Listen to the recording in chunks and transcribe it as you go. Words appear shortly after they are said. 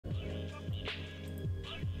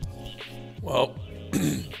Well,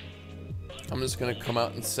 I'm just gonna come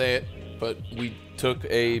out and say it, but we took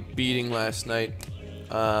a beating last night.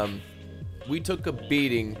 We took a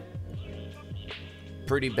beating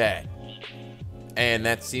pretty bad, and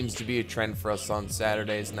that seems to be a trend for us on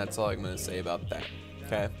Saturdays, and that's all I'm gonna say about that.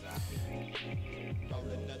 Okay.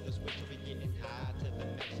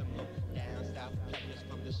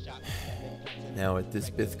 Now with this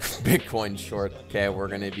Bitcoin short, okay, we're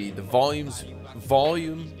gonna be the volume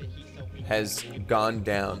has gone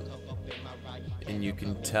down, and you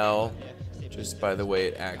can tell just by the way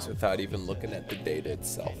it acts without even looking at the data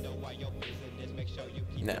itself.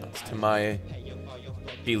 Now, to my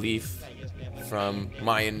belief from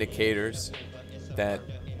my indicators that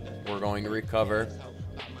we're going to recover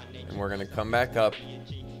and we're going to come back up,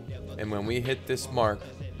 and when we hit this mark,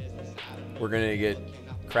 we're going to get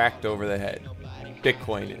cracked over the head.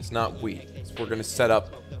 Bitcoin is, not we. So we're going to set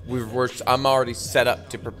up. I'm already set up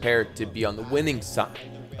to prepare to be on the winning side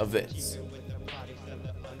of this.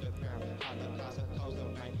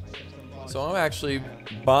 So I'm actually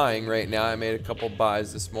buying right now. I made a couple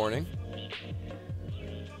buys this morning,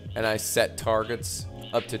 and I set targets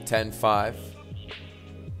up to 10.5.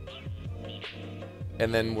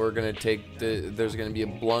 And then we're gonna take there's gonna be a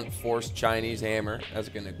blunt force Chinese hammer that's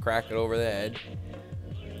gonna crack it over the head.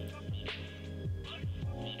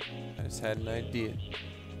 I just had an idea.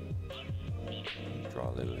 Draw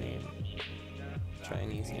a little hammer.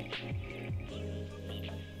 Chinese hammer.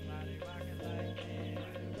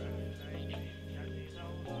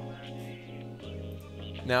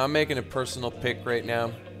 Now I'm making a personal pick right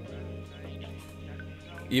now.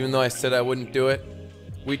 Even though I said I wouldn't do it,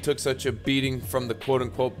 we took such a beating from the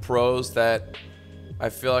quote-unquote pros that I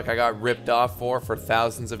feel like I got ripped off for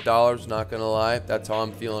thousands of dollars. Not gonna lie, that's how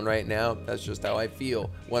I'm feeling right now. That's just how I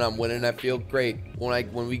feel. When I'm winning, I feel great.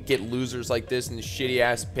 When we get losers like this and the shitty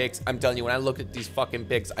ass picks, I'm telling you, when I look at these fucking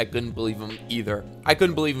picks, I couldn't believe them either.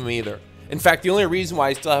 In fact, the only reason why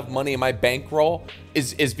I still have money in my bankroll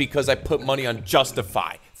is because I put money on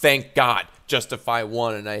Justify. Thank God, Justify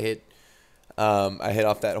won, and I hit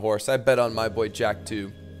off that horse. I bet on my boy Jack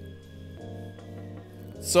too.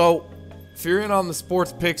 So, if you're in on the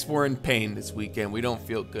sports picks, we're in pain this weekend. We don't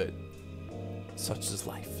feel good. Such is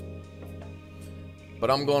life. But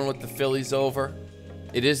I'm going with the Phillies over.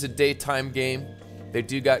 It is a daytime game. They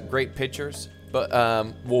do got great pitchers, but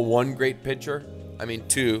well, one great pitcher. I mean,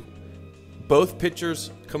 two. Both pitchers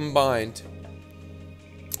combined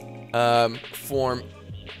form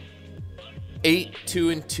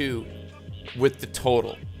 8-2-2 with the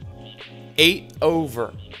total. 8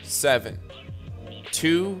 over 7.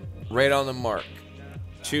 2 right on the mark.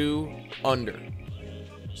 2 under.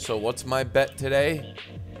 So what's my bet today?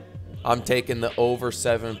 I'm taking the over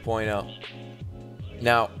 7.0.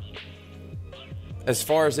 Now, as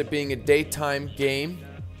far as it being a daytime game,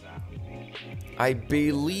 I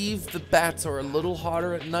believe the bats are a little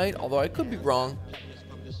hotter at night, although I could be wrong.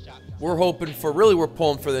 We're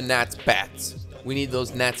pulling for the Nats bats. We need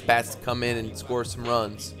those Nats bats to come in and score some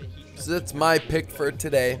runs. So that's my pick for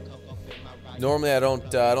today. Normally I don't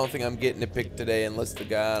think I'm getting a pick today unless the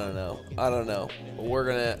guy, I don't know. But we're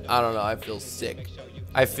gonna, I don't know, I feel sick.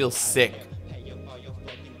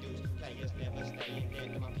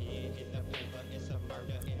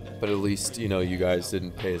 But at least, you guys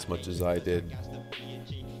didn't pay as much as I did.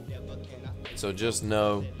 So just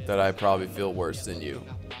know that I probably feel worse than you.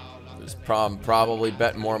 There's probably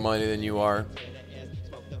betting more money than you are.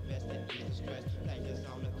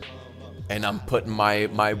 And I'm putting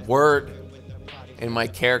my word and my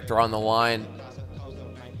character on the line.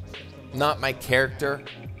 Not my character.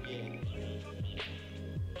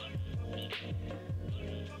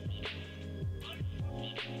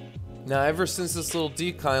 Now, ever since this little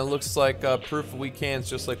decline, it looks like proof we can,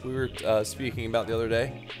 just like we were speaking about the other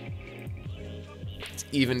day. It's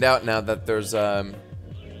evened out now that there's the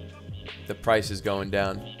price is going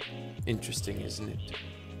down. Interesting, isn't it?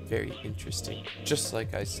 Very interesting. Just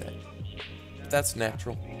like I said. That's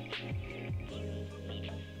natural.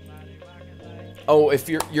 Oh, if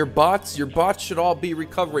your bots should all be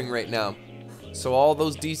recovering right now. So all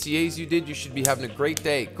those DCAs you did, you should be having a great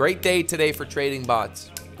day. Great day today for trading bots.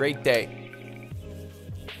 Great day.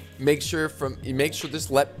 Make sure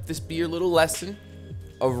let this be your little lesson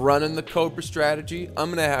of running the Cobra strategy. I'm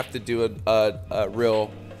gonna have to do a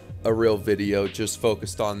real video just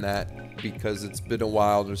focused on that because it's been a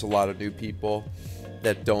while. There's a lot of new people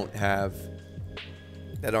that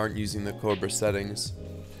aren't using the Cobra settings.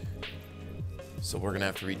 So we're gonna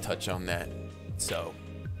have to retouch on that. So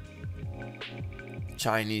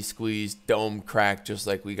Chinese squeeze, dome crack, just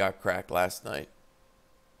like we got cracked last night.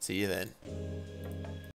 See you then.